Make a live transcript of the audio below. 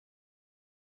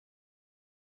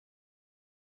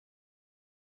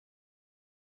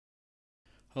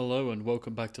Hello and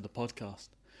welcome back to the podcast.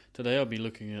 Today I'll be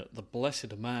looking at the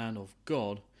blessed man of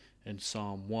God in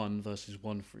Psalm 1 verses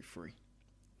 1 through 3.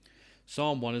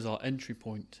 Psalm 1 is our entry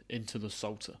point into the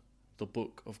Psalter, the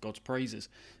book of God's praises,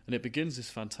 and it begins this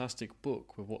fantastic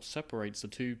book with what separates the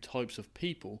two types of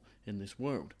people in this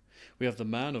world. We have the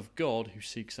man of God who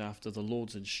seeks after the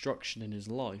Lord's instruction in his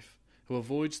life, who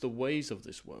avoids the ways of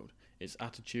this world, its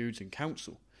attitudes and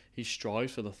counsel. He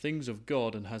strives for the things of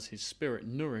God and has his spirit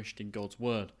nourished in God's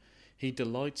word. He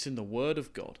delights in the word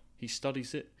of God. He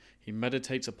studies it, he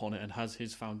meditates upon it and has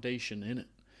his foundation in it.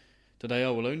 Today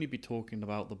I will only be talking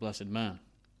about the blessed man.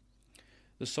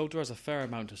 The Psalter has a fair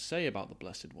amount to say about the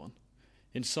blessed one.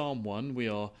 In Psalm 1 we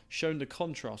are shown the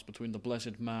contrast between the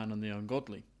blessed man and the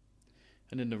ungodly.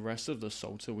 And in the rest of the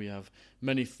Psalter we have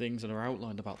many things that are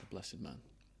outlined about the blessed man.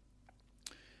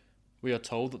 We are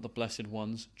told that the blessed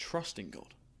ones trust in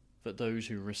God, that those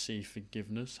who receive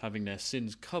forgiveness, having their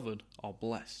sins covered, are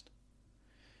blessed.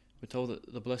 We're told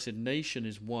that the blessed nation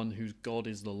is one whose God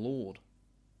is the Lord.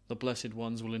 The blessed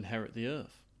ones will inherit the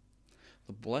earth.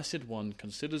 The blessed one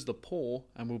considers the poor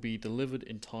and will be delivered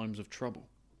in times of trouble.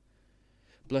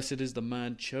 Blessed is the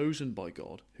man chosen by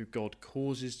God, who God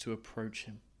causes to approach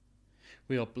him.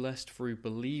 We are blessed through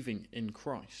believing in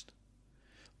Christ.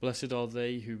 Blessed are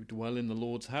they who dwell in the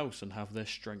Lord's house and have their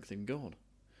strength in God.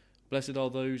 Blessed are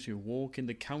those who walk in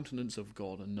the countenance of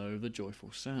God and know the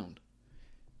joyful sound.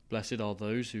 Blessed are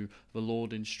those who the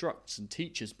Lord instructs and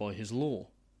teaches by his law.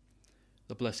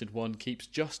 The blessed one keeps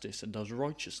justice and does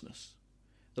righteousness.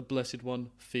 The blessed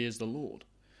one fears the Lord.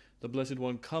 The blessed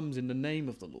one comes in the name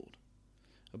of the Lord.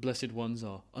 The blessed ones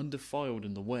are undefiled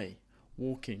in the way,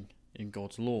 walking in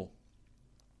God's law.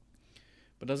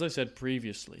 But as I said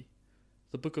previously,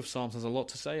 the book of Psalms has a lot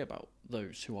to say about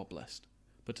those who are blessed.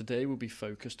 But today we'll be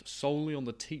focused solely on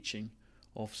the teaching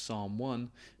of Psalm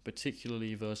 1,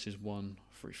 particularly verses 1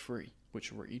 through 3,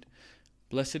 which read,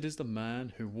 "Blessed is the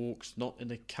man who walks not in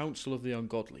the counsel of the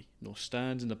ungodly, nor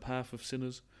stands in the path of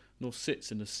sinners, nor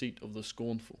sits in the seat of the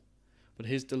scornful. But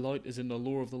his delight is in the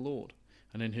law of the Lord,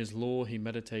 and in his law he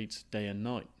meditates day and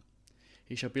night.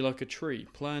 He shall be like a tree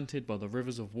planted by the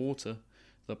rivers of water,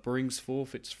 that brings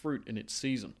forth its fruit in its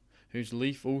season, whose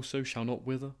leaf also shall not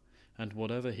wither, and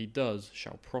whatever he does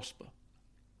shall prosper."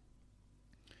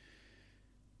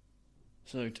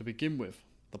 So, to begin with,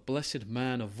 the blessed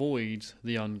man avoids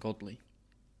the ungodly.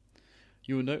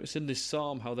 You will notice in this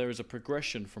psalm how there is a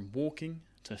progression from walking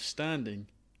to standing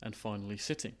and finally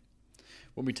sitting.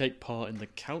 When we take part in the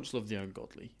counsel of the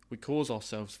ungodly, we cause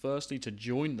ourselves firstly to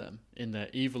join them in their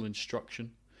evil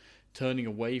instruction, turning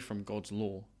away from God's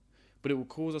law. But it will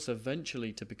cause us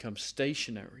eventually to become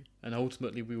stationary, and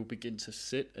ultimately we will begin to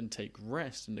sit and take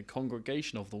rest in the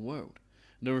congregation of the world,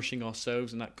 nourishing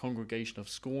ourselves in that congregation of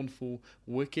scornful,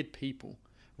 wicked people,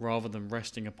 rather than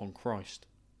resting upon Christ.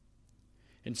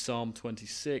 In Psalm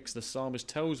 26, the psalmist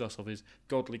tells us of his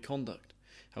godly conduct,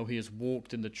 how he has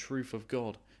walked in the truth of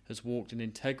God, has walked in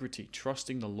integrity,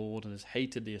 trusting the Lord, and has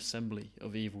hated the assembly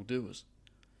of evildoers.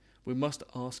 We must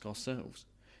ask ourselves,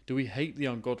 do we hate the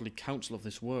ungodly counsel of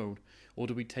this world, or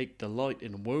do we take delight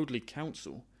in worldly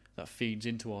counsel that feeds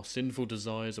into our sinful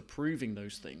desires, approving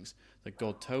those things that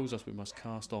God tells us we must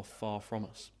cast off far from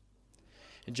us?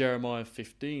 In Jeremiah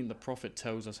 15, the prophet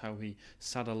tells us how he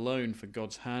sat alone, for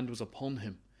God's hand was upon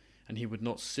him, and he would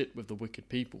not sit with the wicked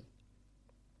people.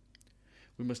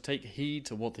 We must take heed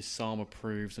to what this psalm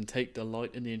approves and take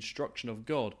delight in the instruction of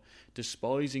God,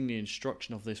 despising the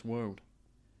instruction of this world.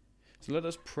 So let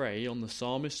us pray on the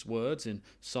psalmist's words in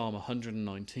Psalm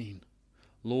 119.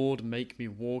 "Lord, make me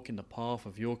walk in the path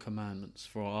of your commandments,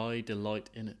 for I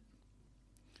delight in it."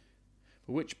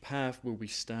 But which path will we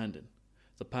stand in?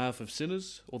 The path of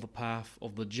sinners or the path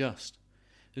of the just?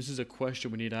 This is a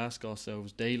question we need to ask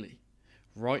ourselves daily.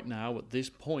 Right now, at this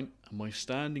point, am I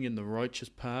standing in the righteous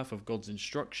path of God's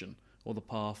instruction or the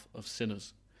path of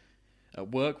sinners? At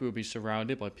work we will be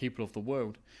surrounded by people of the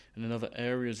world and in other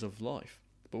areas of life.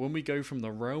 But when we go from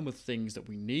the realm of things that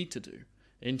we need to do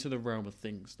into the realm of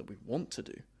things that we want to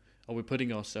do, are we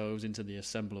putting ourselves into the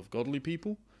assembly of godly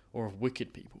people or of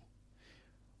wicked people?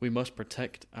 We must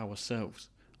protect ourselves.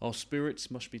 Our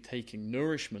spirits must be taking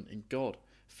nourishment in God,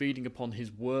 feeding upon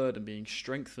his word and being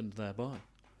strengthened thereby.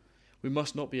 We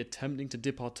must not be attempting to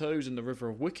dip our toes in the river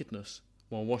of wickedness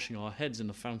while washing our heads in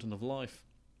the fountain of life.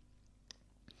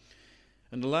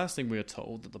 And the last thing we are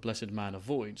told that the blessed man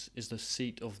avoids is the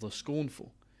seat of the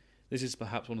scornful. This is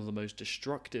perhaps one of the most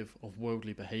destructive of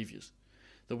worldly behaviours,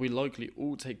 that we likely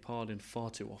all take part in far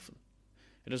too often.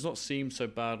 It does not seem so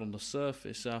bad on the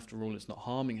surface, after all it's not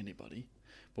harming anybody,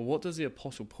 but what does the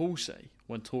Apostle Paul say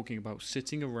when talking about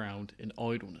sitting around in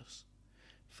idleness?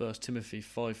 1 Timothy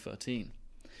 5:13.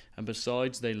 And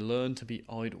besides, they learn to be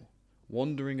idle,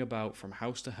 wandering about from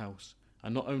house to house,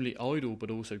 and not only idle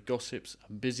but also gossips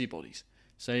and busybodies,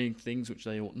 saying things which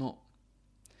they ought not.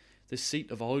 This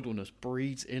seat of idleness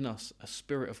breeds in us a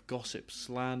spirit of gossip,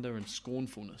 slander, and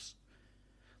scornfulness.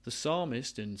 The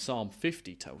psalmist in Psalm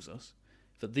 50 tells us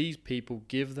that these people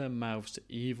give their mouths to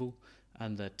evil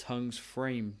and their tongues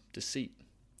frame deceit.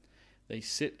 They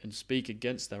sit and speak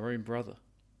against their own brother.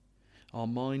 Our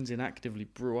minds inactively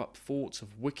brew up thoughts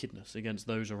of wickedness against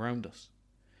those around us.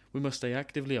 We must stay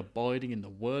actively abiding in the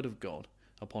Word of God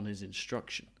upon His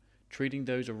instruction, treating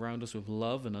those around us with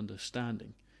love and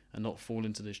understanding, and not fall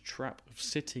into this trap of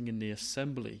sitting in the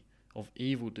assembly of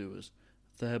evildoers,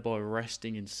 thereby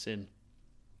resting in sin.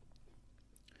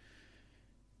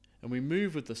 And we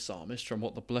move with the psalmist from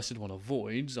what the Blessed One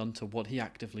avoids unto what he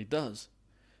actively does,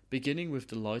 beginning with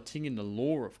delighting in the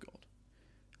law of God.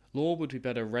 Law would be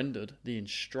better rendered the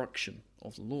instruction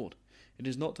of the Lord. It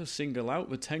is not to single out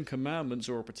the 10 Commandments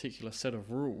or a particular set of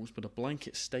rules, but a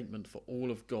blanket statement for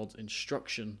all of God's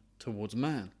instruction towards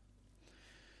man.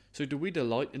 So do we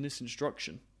delight in this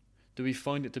instruction? Do we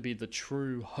find it to be the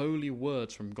true, holy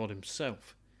words from God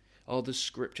Himself? Are the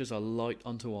Scriptures a light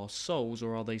unto our souls,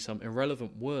 or are they some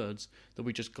irrelevant words that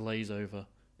we just glaze over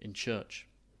in church?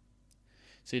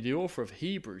 See, the author of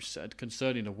Hebrews said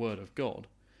concerning the Word of God,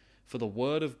 "For the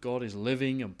Word of God is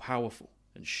living and powerful,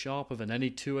 and sharper than any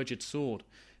two-edged sword,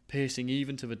 piercing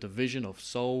even to the division of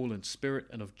soul and spirit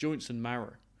and of joints and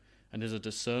marrow, and is a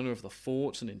discerner of the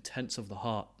thoughts and intents of the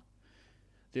heart."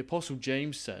 The Apostle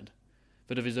James said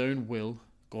that of his own will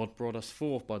God brought us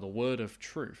forth by the word of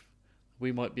truth, that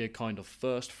we might be a kind of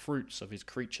first fruits of His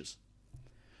creatures.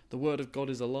 The Word of God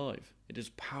is alive, it is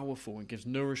powerful and gives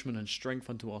nourishment and strength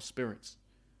unto our spirits.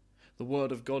 The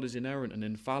Word of God is inerrant and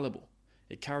infallible,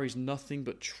 it carries nothing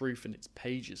but truth in its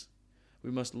pages. We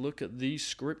must look at these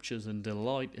Scriptures and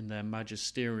delight in their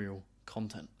magisterial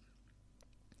content.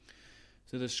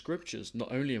 So the Scriptures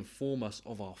not only inform us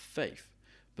of our faith,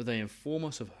 but they inform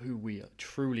us of who we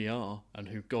truly are and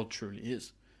who God truly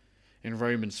is. In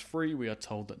Romans 3 we are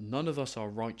told that none of us are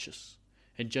righteous.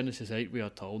 In Genesis 8 we are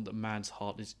told that man's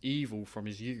heart is evil from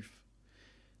his youth.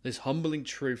 This humbling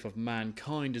truth of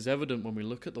mankind is evident when we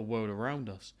look at the world around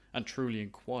us and truly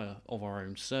inquire of our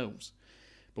own selves.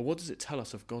 But what does it tell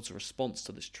us of God's response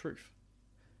to this truth?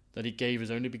 That He gave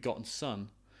His only begotten Son,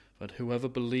 that whoever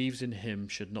believes in Him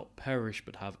should not perish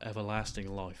but have everlasting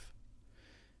life.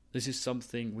 This is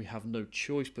something we have no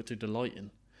choice but to delight in.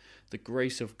 The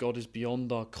grace of God is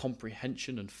beyond our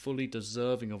comprehension and fully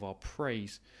deserving of our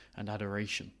praise and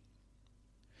adoration.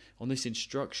 On this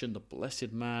instruction, the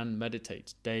blessed man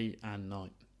meditates day and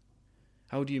night.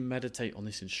 How do you meditate on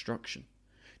this instruction?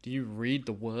 Do you read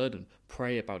the Word and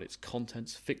pray about its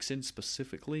contents, fixing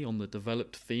specifically on the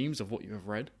developed themes of what you have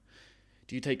read?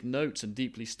 Do you take notes and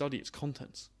deeply study its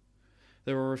contents?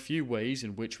 There are a few ways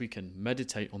in which we can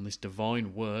meditate on this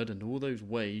divine Word, and all those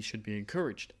ways should be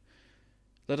encouraged.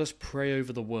 Let us pray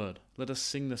over the Word. Let us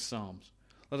sing the Psalms.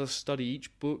 Let us study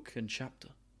each book and chapter.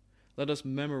 Let us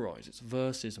memorize its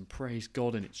verses and praise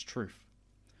God in its truth.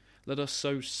 Let us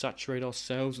so saturate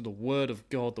ourselves with the Word of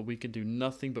God that we can do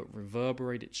nothing but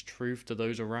reverberate its truth to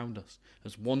those around us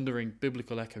as wandering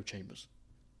biblical echo chambers.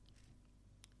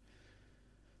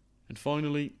 And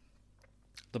finally,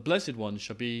 the Blessed One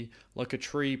shall be like a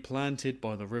tree planted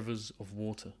by the rivers of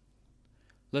water.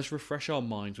 Let's refresh our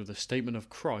minds with a statement of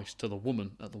Christ to the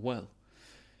woman at the well.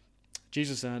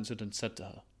 Jesus answered and said to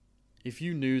her, "If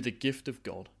you knew the gift of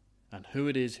God, and who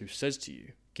it is who says to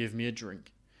you, 'Give me a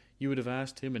drink,' you would have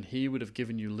asked Him, and He would have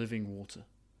given you living water."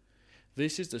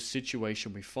 This is the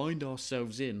situation we find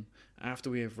ourselves in after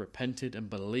we have repented and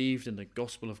believed in the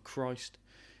gospel of Christ,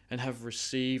 and have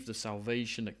received the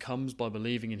salvation that comes by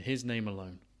believing in His name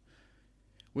alone.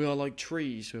 We are like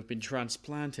trees who have been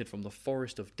transplanted from the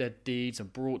forest of dead deeds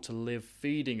and brought to live,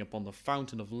 feeding upon the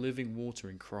fountain of living water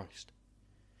in Christ.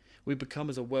 We become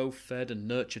as a well-fed and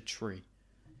nurtured tree.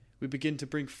 We begin to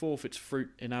bring forth its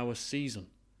fruit in our season.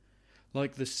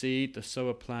 Like the seed the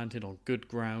sower planted on good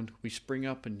ground, we spring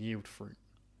up and yield fruit.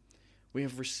 We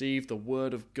have received the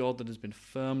Word of God that has been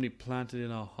firmly planted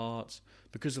in our hearts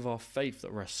because of our faith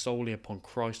that rests solely upon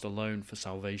Christ alone for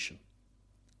salvation.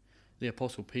 The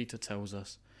Apostle Peter tells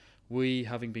us, "We,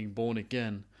 having been born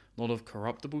again, not of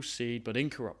corruptible seed, but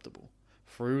incorruptible,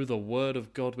 through the Word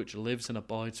of God which lives and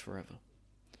abides forever."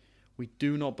 We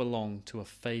do not belong to a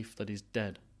faith that is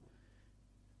dead.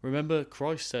 Remember,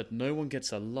 Christ said, "No one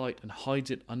gets a light and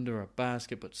hides it under a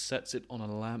basket, but sets it on a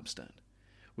lampstand."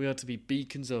 We are to be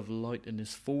beacons of light in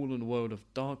this fallen world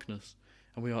of darkness,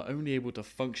 and we are only able to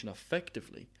function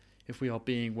effectively if we are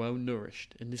being well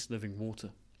nourished in this living water.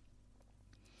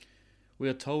 We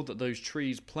are told that those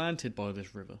trees planted by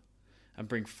this river and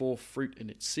bring forth fruit in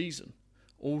its season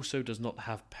also does not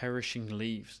have perishing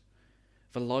leaves.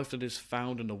 The life that is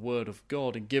found in the Word of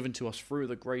God and given to us through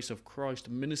the grace of Christ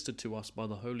ministered to us by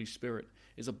the Holy Spirit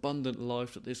is abundant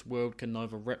life that this world can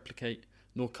neither replicate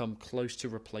nor come close to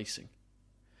replacing.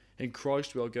 In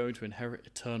Christ we are going to inherit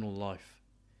eternal life.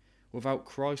 Without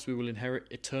Christ we will inherit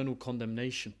eternal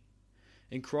condemnation.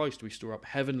 In Christ we store up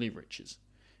heavenly riches.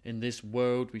 In this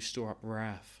world we store up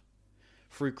wrath.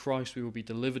 Through Christ we will be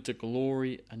delivered to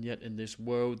glory, and yet in this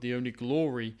world the only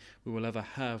glory we will ever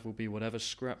have will be whatever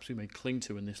scraps we may cling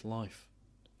to in this life.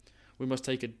 We must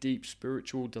take a deep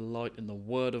spiritual delight in the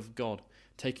Word of God,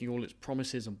 taking all its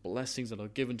promises and blessings that are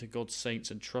given to God's saints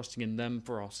and trusting in them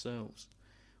for ourselves.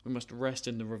 We must rest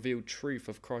in the revealed truth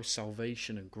of Christ's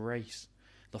salvation and grace,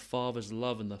 the Father's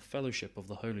love and the fellowship of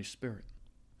the Holy Spirit.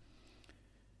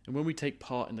 And when we take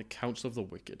part in the counsel of the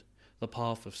wicked, the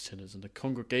path of sinners, and the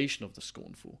congregation of the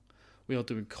scornful, we are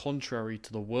doing contrary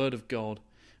to the Word of God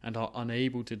and are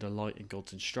unable to delight in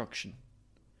God's instruction.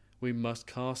 We must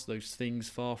cast those things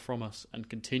far from us and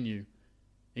continue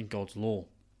in God's law.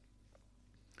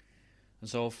 And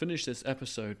so I'll finish this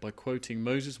episode by quoting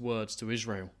Moses' words to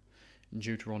Israel in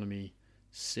Deuteronomy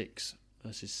 6,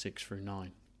 verses 6 through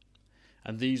 9.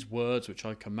 And these words which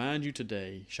I command you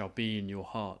today shall be in your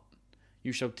heart.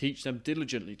 You shall teach them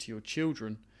diligently to your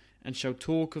children, and shall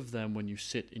talk of them when you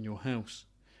sit in your house,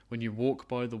 when you walk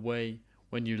by the way,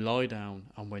 when you lie down,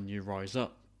 and when you rise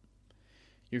up.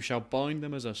 You shall bind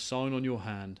them as a sign on your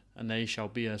hand, and they shall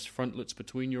be as frontlets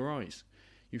between your eyes.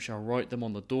 You shall write them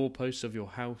on the doorposts of your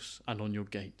house and on your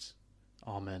gates.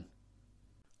 Amen.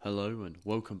 Hello and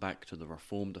welcome back to the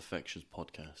Reformed Affections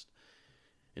podcast.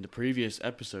 In the previous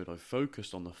episode I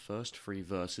focused on the first 3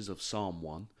 verses of Psalm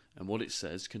 1 and what it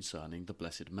says concerning the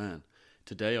blessed man.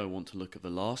 Today I want to look at the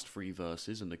last 3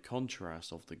 verses and the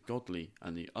contrast of the godly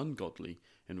and the ungodly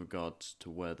in regards to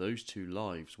where those two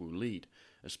lives will lead,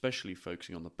 especially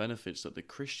focusing on the benefits that the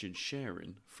Christians share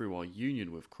in through our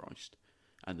union with Christ,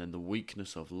 and then the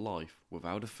weakness of life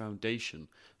without a foundation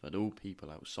that all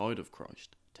people outside of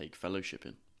Christ take fellowship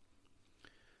in.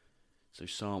 So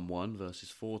Psalm 1 verses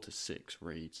 4 to 6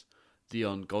 reads, The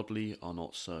ungodly are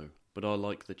not so, but are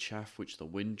like the chaff which the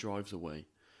wind drives away.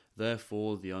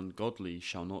 Therefore the ungodly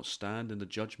shall not stand in the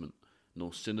judgment,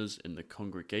 nor sinners in the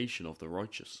congregation of the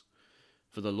righteous.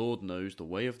 For the Lord knows the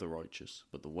way of the righteous,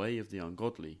 but the way of the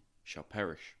ungodly shall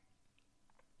perish.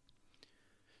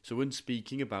 So when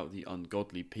speaking about the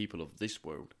ungodly people of this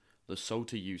world, the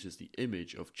Psalter uses the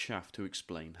image of chaff to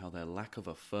explain how their lack of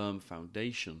a firm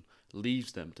foundation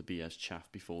leaves them to be as chaff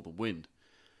before the wind.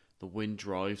 The wind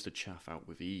drives the chaff out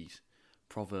with ease.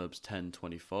 Proverbs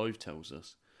 10:25 tells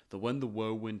us that when the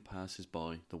whirlwind passes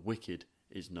by, the wicked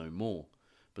is no more,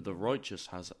 but the righteous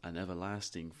has an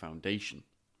everlasting foundation.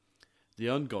 The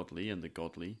ungodly and the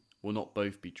godly will not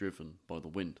both be driven by the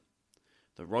wind.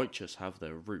 The righteous have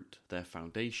their root, their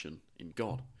foundation, in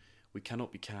God. We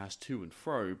cannot be cast to and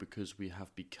fro because we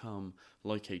have become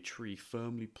like a tree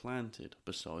firmly planted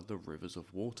beside the rivers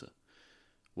of water.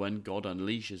 When God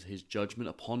unleashes his judgment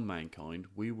upon mankind,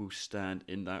 we will stand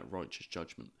in that righteous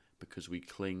judgment because we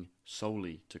cling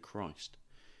solely to Christ.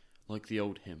 Like the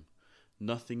old hymn,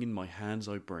 nothing in my hands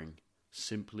I bring,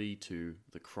 simply to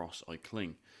the cross I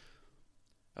cling.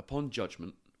 Upon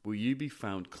judgment, will you be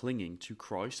found clinging to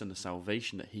Christ and the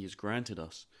salvation that he has granted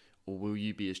us, or will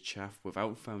you be as chaff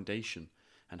without foundation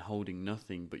and holding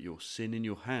nothing but your sin in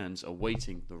your hands,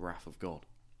 awaiting the wrath of God?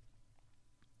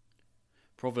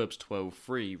 Proverbs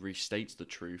 12:3 restates the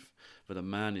truth that a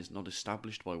man is not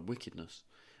established by wickedness,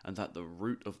 and that the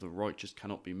root of the righteous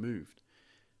cannot be moved.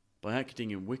 By acting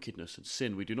in wickedness and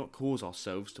sin, we do not cause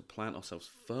ourselves to plant ourselves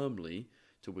firmly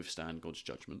to withstand God's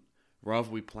judgment. Rather,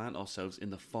 we plant ourselves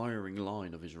in the firing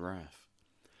line of his wrath.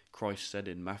 Christ said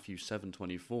in Matthew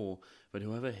 7:24 that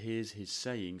whoever hears his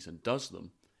sayings and does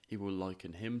them, he will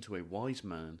liken him to a wise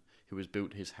man who has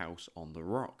built his house on the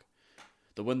rock.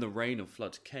 That when the rain and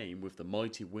floods came with the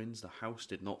mighty winds, the house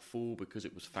did not fall because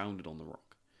it was founded on the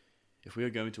rock. If we are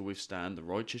going to withstand the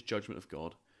righteous judgment of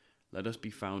God, let us be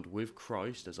found with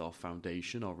Christ as our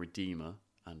foundation, our Redeemer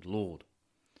and Lord.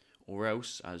 Or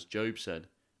else, as Job said,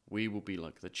 we will be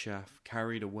like the chaff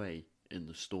carried away in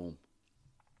the storm.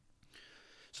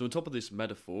 So on top of this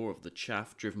metaphor of the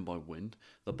chaff driven by wind,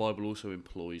 the Bible also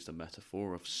employs the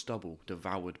metaphor of stubble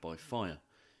devoured by fire.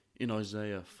 In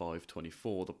Isaiah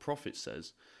 5:24, the prophet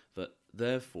says that,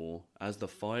 therefore, as the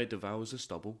fire devours the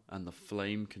stubble and the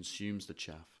flame consumes the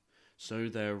chaff, so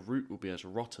their root will be as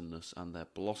rottenness and their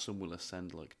blossom will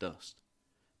ascend like dust.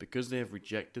 because they have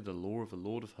rejected the law of the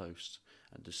Lord of hosts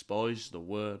and despised the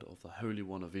word of the Holy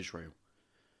One of Israel.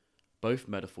 Both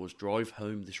metaphors drive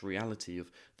home this reality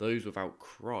of those without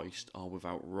Christ are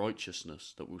without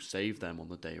righteousness that will save them on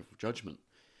the day of judgment,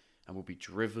 and will be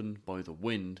driven by the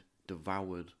wind,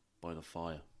 devoured by the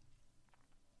fire.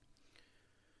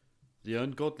 The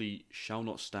ungodly shall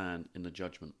not stand in the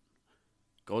judgment.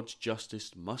 God's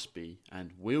justice must be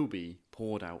and will be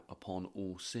poured out upon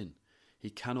all sin. He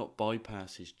cannot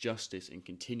bypass his justice and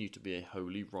continue to be a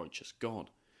holy, righteous God.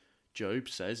 Job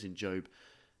says in Job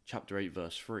chapter 8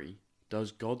 verse 3,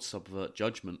 "Does God subvert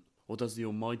judgment, or does the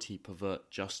Almighty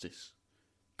pervert justice?"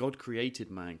 God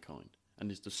created mankind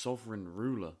and is the sovereign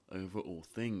ruler over all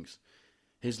things.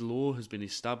 His law has been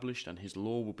established and his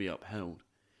law will be upheld.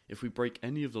 If we break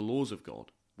any of the laws of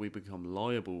God, we become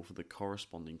liable for the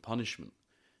corresponding punishment.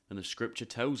 And the scripture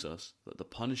tells us that the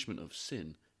punishment of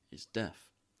sin is death.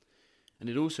 And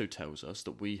it also tells us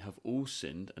that we have all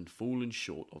sinned and fallen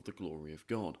short of the glory of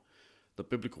God. The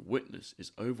biblical witness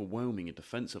is overwhelming in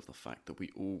defense of the fact that we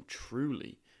all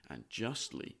truly and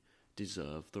justly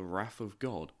deserve the wrath of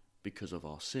God because of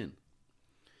our sin.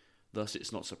 Thus,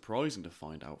 it's not surprising to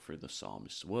find out through the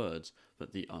psalmist's words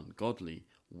that the ungodly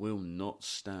will not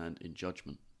stand in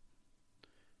judgment.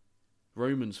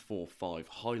 Romans 4:5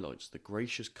 highlights the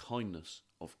gracious kindness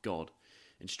of God,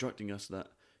 instructing us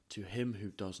that to him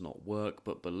who does not work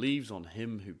but believes on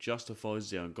him who justifies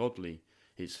the ungodly,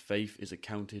 his faith is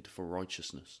accounted for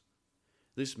righteousness.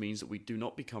 This means that we do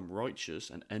not become righteous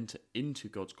and enter into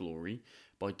God's glory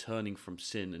by turning from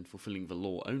sin and fulfilling the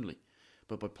law only,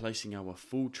 but by placing our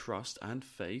full trust and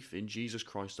faith in Jesus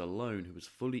Christ alone, who is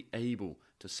fully able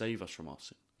to save us from our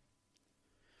sin.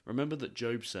 Remember that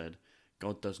Job said,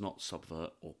 God does not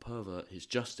subvert or pervert his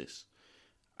justice.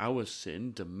 Our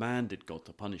sin demanded God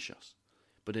to punish us,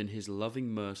 but in his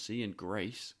loving mercy and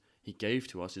grace, he gave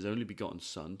to us his only begotten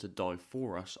Son to die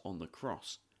for us on the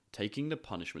cross, taking the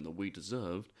punishment that we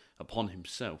deserved upon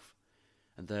himself,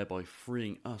 and thereby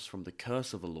freeing us from the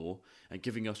curse of the law and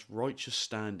giving us righteous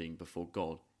standing before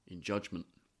God in judgment.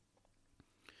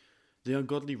 The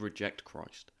ungodly reject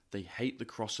Christ. They hate the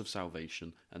cross of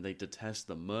salvation, and they detest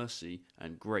the mercy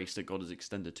and grace that God has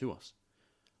extended to us.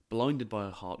 Blinded by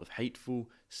a heart of hateful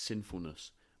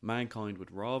sinfulness, mankind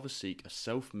would rather seek a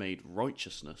self-made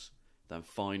righteousness than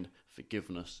find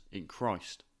forgiveness in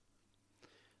Christ.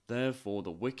 Therefore,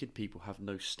 the wicked people have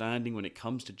no standing when it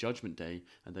comes to judgment day,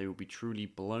 and they will be truly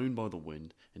blown by the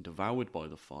wind and devoured by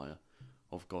the fire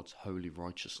of God's holy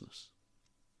righteousness.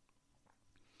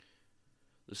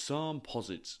 The psalm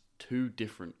posits two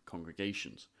different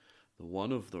congregations, the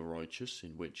one of the righteous,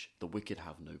 in which the wicked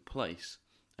have no place,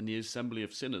 and the assembly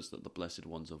of sinners that the blessed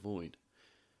ones avoid.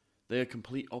 They are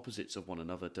complete opposites of one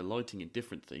another, delighting in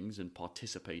different things and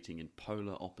participating in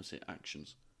polar opposite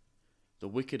actions. The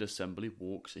wicked assembly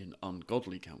walks in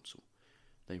ungodly counsel.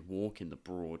 They walk in the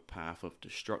broad path of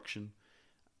destruction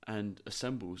and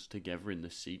assembles together in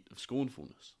the seat of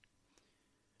scornfulness.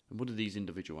 And what are these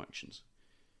individual actions?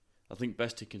 I think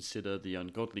best to consider the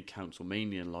ungodly counsel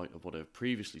mainly in light of what I have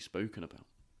previously spoken about.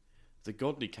 The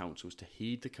godly counsel is to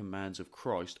heed the commands of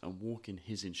Christ and walk in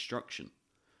his instruction.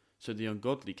 So the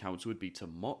ungodly counsel would be to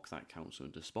mock that counsel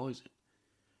and despise it,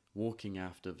 walking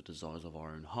after the desires of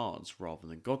our own hearts rather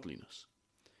than godliness.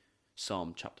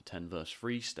 Psalm chapter 10 verse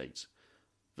 3 states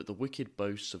that the wicked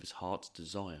boasts of his heart's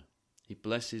desire. He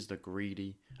blesses the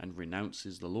greedy and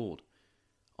renounces the Lord.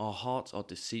 Our hearts are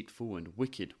deceitful and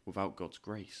wicked without God's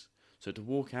grace. So to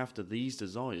walk after these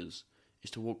desires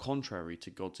is to walk contrary to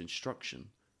God's instruction,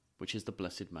 which is the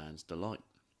blessed man's delight.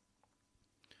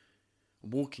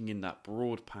 Walking in that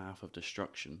broad path of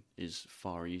destruction is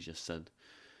far easier said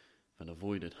than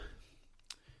avoided.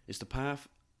 It's the path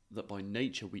that by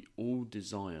nature we all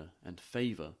desire and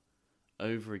favour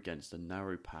over against the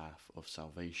narrow path of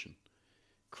salvation.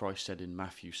 Christ said in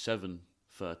Matthew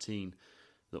 7:13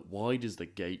 that wide is the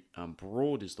gate and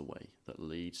broad is the way that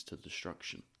leads to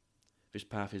destruction. This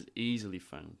path is easily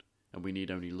found, and we need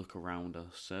only look around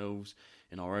ourselves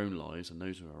in our own lives and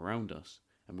those who are around us,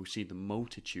 and we'll see the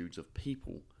multitudes of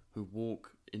people who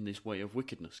walk in this way of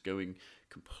wickedness, going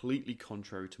completely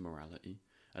contrary to morality.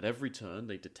 At every turn,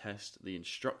 they detest the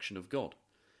instruction of God,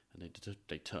 and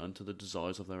they turn to the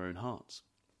desires of their own hearts.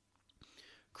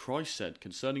 Christ said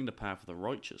concerning the path of the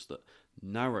righteous that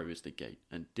narrow is the gate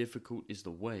and difficult is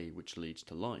the way which leads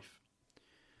to life.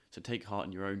 So take heart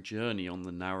in your own journey on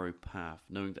the narrow path,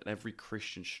 knowing that every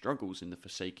Christian struggles in the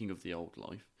forsaking of the old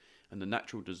life and the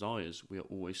natural desires we are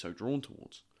always so drawn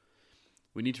towards.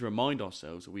 We need to remind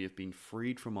ourselves that we have been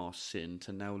freed from our sin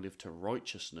to now live to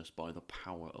righteousness by the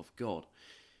power of God.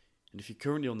 And if you're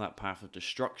currently on that path of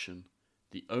destruction,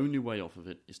 The only way off of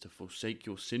it is to forsake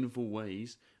your sinful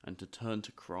ways and to turn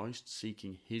to Christ,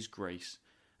 seeking his grace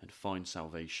and find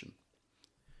salvation.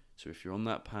 So if you're on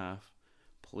that path,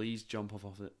 please jump off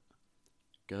of it.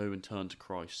 Go and turn to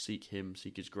Christ, seek him,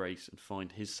 seek his grace, and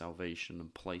find his salvation,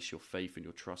 and place your faith and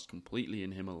your trust completely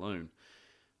in him alone.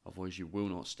 Otherwise you will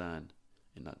not stand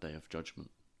in that day of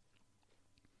judgment.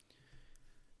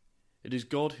 It is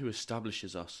God who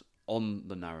establishes us on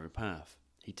the narrow path.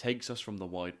 He takes us from the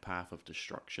wide path of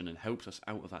destruction and helps us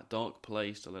out of that dark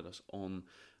place to let us on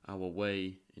our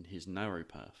way in his narrow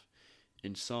path.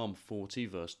 In Psalm 40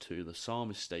 verse 2, the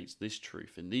psalmist states this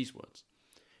truth in these words: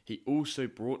 "He also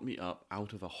brought me up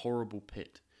out of a horrible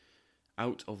pit,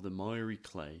 out of the miry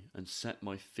clay, and set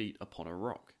my feet upon a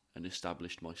rock, and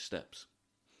established my steps."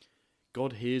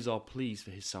 God hears our pleas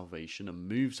for his salvation and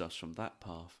moves us from that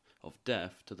path of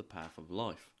death to the path of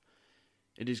life.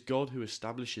 It is God who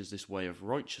establishes this way of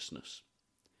righteousness.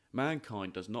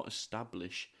 Mankind does not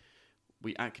establish.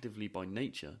 We actively by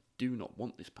nature do not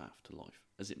want this path to life,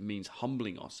 as it means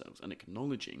humbling ourselves and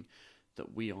acknowledging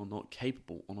that we are not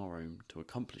capable on our own to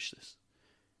accomplish this.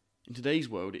 In today's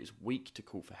world, it is weak to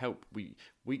call for help.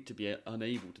 Weak to be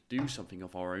unable to do something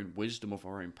of our own wisdom, of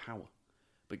our own power.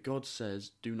 But God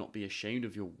says, do not be ashamed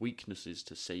of your weaknesses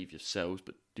to save yourselves,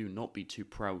 but do not be too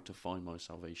proud to find my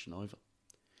salvation either.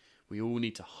 We all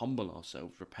need to humble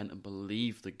ourselves, repent and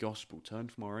believe the gospel, turn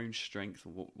from our own strength,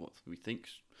 or what we think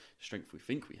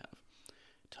we have,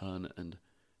 turn and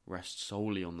rest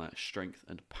solely on that strength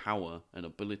and power and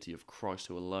ability of Christ,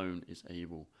 who alone is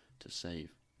able to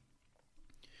save.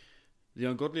 The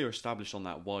ungodly are established on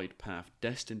that wide path,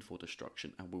 destined for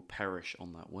destruction, and will perish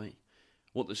on that way.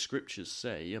 What the scriptures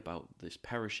say about this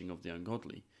perishing of the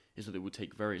ungodly is that it will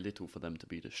take very little for them to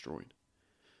be destroyed.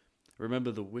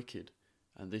 Remember, the wicked,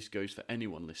 and this goes for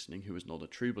anyone listening who is not a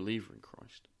true believer in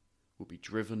Christ, will be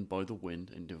driven by the wind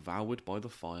and devoured by the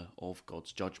fire of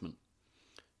God's judgment.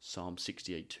 Psalm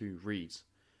 68:2 reads,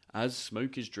 "As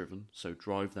smoke is driven, so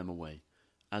drive them away.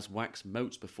 As wax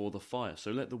melts before the fire,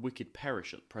 so let the wicked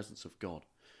perish at the presence of God."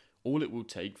 All it will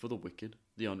take for the wicked,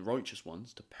 the unrighteous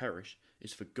ones, to perish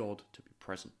is for God to be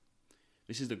present.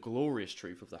 This is the glorious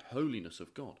truth of the holiness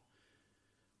of God.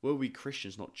 Were we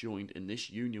Christians not joined in this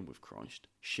union with Christ,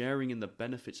 sharing in the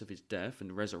benefits of his death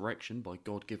and resurrection by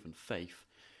God-given faith,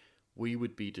 we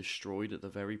would be destroyed at the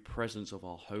very presence of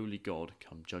our holy God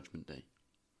come judgment day.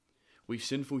 We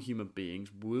sinful human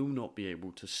beings will not be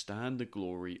able to stand the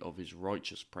glory of his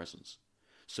righteous presence.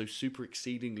 So super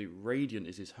exceedingly radiant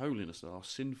is his holiness that our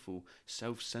sinful,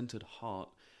 self-centered heart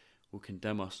will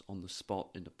condemn us on the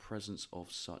spot in the presence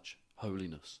of such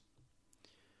holiness.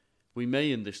 We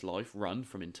may in this life run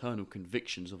from internal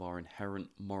convictions of our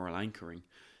inherent moral anchoring.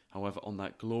 However, on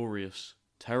that glorious,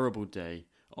 terrible day,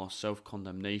 our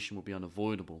self-condemnation will be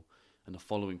unavoidable, and the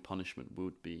following punishment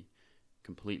would be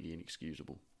completely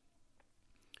inexcusable.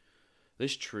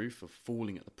 This truth of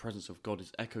falling at the presence of God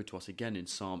is echoed to us again in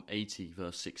Psalm 80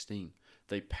 verse 16.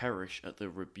 "They perish at the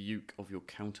rebuke of your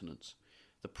countenance."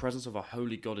 The presence of our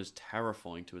holy God is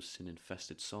terrifying to a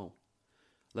sin-infested soul.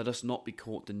 Let us not be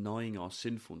caught denying our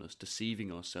sinfulness,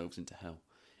 deceiving ourselves into hell.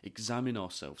 Examine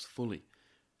ourselves fully.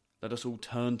 Let us all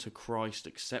turn to Christ,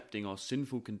 accepting our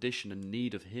sinful condition and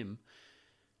need of him,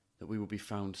 that we will be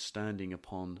found standing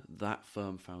upon that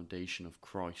firm foundation of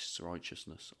Christ's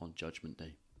righteousness on Judgment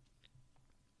Day.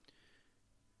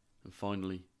 And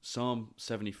finally, Psalm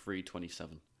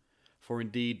 73:27. "For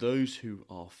indeed those who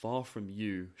are far from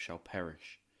you shall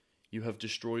perish. You have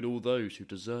destroyed all those who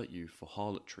desert you for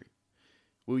harlotry.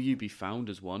 Will you be found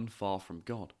as one far from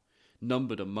God,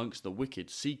 numbered amongst the wicked,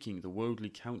 seeking the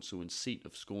worldly counsel and seat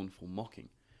of scornful mocking?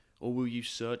 Or will you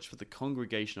search for the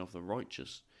congregation of the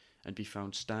righteous and be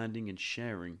found standing and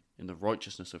sharing in the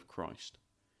righteousness of Christ?"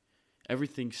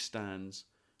 Everything stands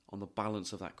on the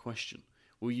balance of that question.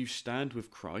 Will you stand with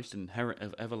Christ and inherit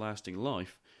everlasting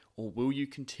life, or will you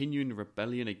continue in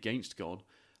rebellion against God,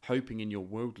 hoping in your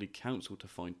worldly counsel to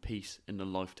find peace in the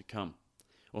life to come?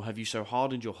 Or have you so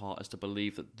hardened your heart as to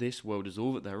believe that this world is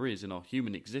all that there is in our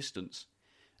human existence,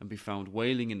 and be found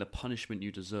wailing in the punishment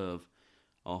you deserve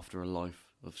after a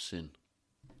life of sin?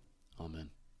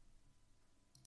 Amen.